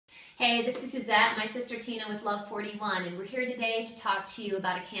Hey, this is Suzette and my sister Tina with Love 41, and we're here today to talk to you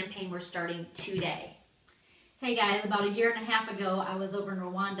about a campaign we're starting today. Hey guys, about a year and a half ago, I was over in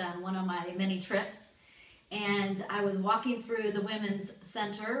Rwanda on one of my many trips, and I was walking through the Women's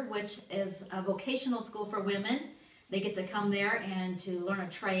Center, which is a vocational school for women. They get to come there and to learn a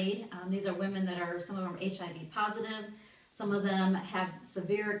trade. These are women that are, some of them are HIV positive, some of them have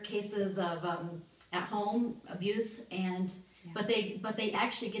severe cases of at-home abuse, and but they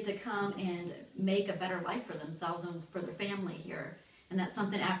actually get to come and make a better life for themselves and for their family here, and that's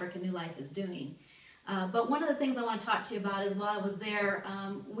something Africa New Life is doing. But one of the things I want to talk to you about is, while I was there,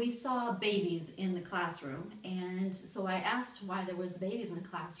 we saw babies in the classroom, and so I asked why there was babies in the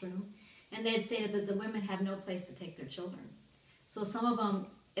classroom, and they had stated that the women have no place to take their children. So some of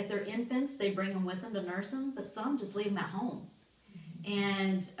them, if they're infants, they bring them with them to nurse them, but some just leave them at home.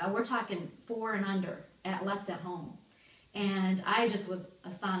 And we're talking 4 and under, left at home. And I just was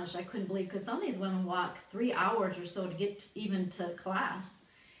astonished. I couldn't believe, because some of these women walk 3 hours or so to get even to class.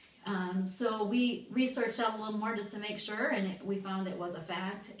 So we researched out a little more just to make sure, and we found it was a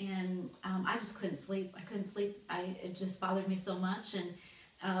fact. And I just couldn't sleep. I couldn't sleep. It just bothered me so much.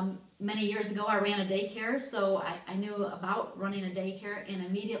 And many years ago, I ran a daycare, so I knew about running a daycare. And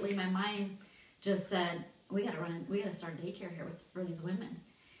immediately, my mind just said, we got to start a daycare here for these women.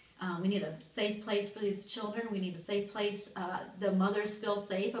 We need a safe place for these children. We need a safe place. The mothers feel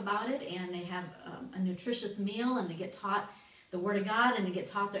safe about it, and they have a nutritious meal, and they get taught the Word of God, and they get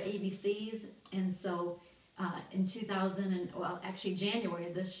taught their ABCs. And so in January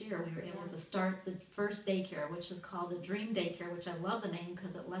of this year, we were able to start the first daycare, which is called a Dream Daycare, which I love the name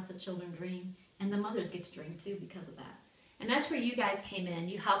because it lets the children dream, and the mothers get to dream too because of that. And that's where you guys came in.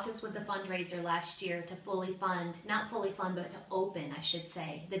 You helped us with the fundraiser last year to fully fund, not fully fund, but to open, I should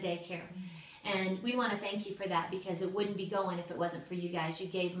say, the daycare. And we want to thank you for that, because it wouldn't be going if it wasn't for you guys. You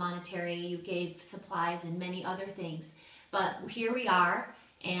gave monetary, you gave supplies, and many other things. But here we are,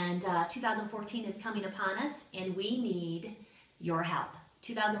 and 2014 is coming upon us, and we need your help.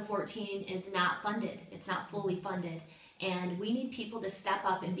 2014 is not funded. It's not fully funded. And we need people to step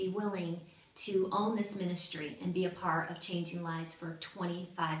up and be willing to own this ministry and be a part of changing lives for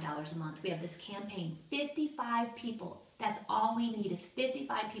 $25 a month. We have this campaign, 55 people. That's all we need, is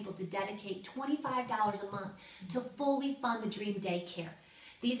 55 people to dedicate $25 a month to fully fund the Dream Daycare.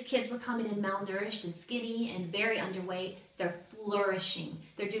 These kids were coming in malnourished and skinny and very underweight. They're flourishing.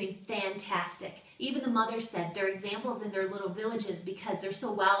 They're doing fantastic. Even the mothers said they're examples in their little villages because they're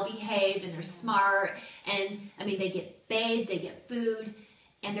so well behaved and they're smart. And I mean, they get bathed, they get food,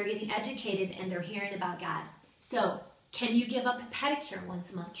 and they're getting educated, and they're hearing about God. So can you give up a pedicure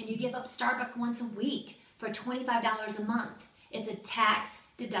once a month? Can you give up Starbucks once a week for $25 a month? It's a tax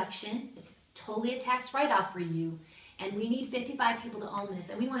deduction. It's totally a tax write-off for you. And we need 55 people to own this.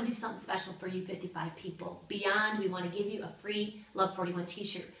 And we want to do something special for you 55 people. Beyond, we want to give you a free Love 41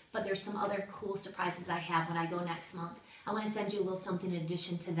 t-shirt. But there's some other cool surprises I have when I go next month. I want to send you a little something in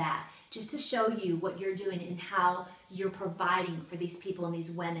addition to that, just to show you what you're doing and how you're providing for these people and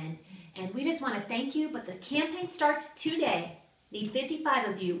these women. And we just want to thank you, but the campaign starts today. Need 55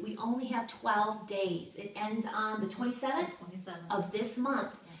 of you. We only have 12 days. It ends on the 27th of this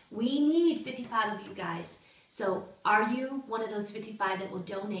month. We need 55 of you guys. So are you one of those 55 that will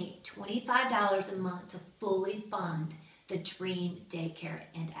donate $25 a month to fully fund the Dream Daycare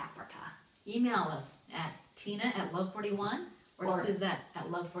in Africa? Email us at Tina@Love41 or Suzette at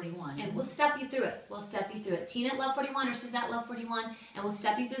Love41. And we'll step you through it. We'll step you through it. Tina at Love41 or Suzette at Love41, and we'll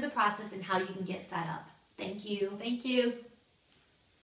step you through the process and how you can get set up. Thank you. Thank you.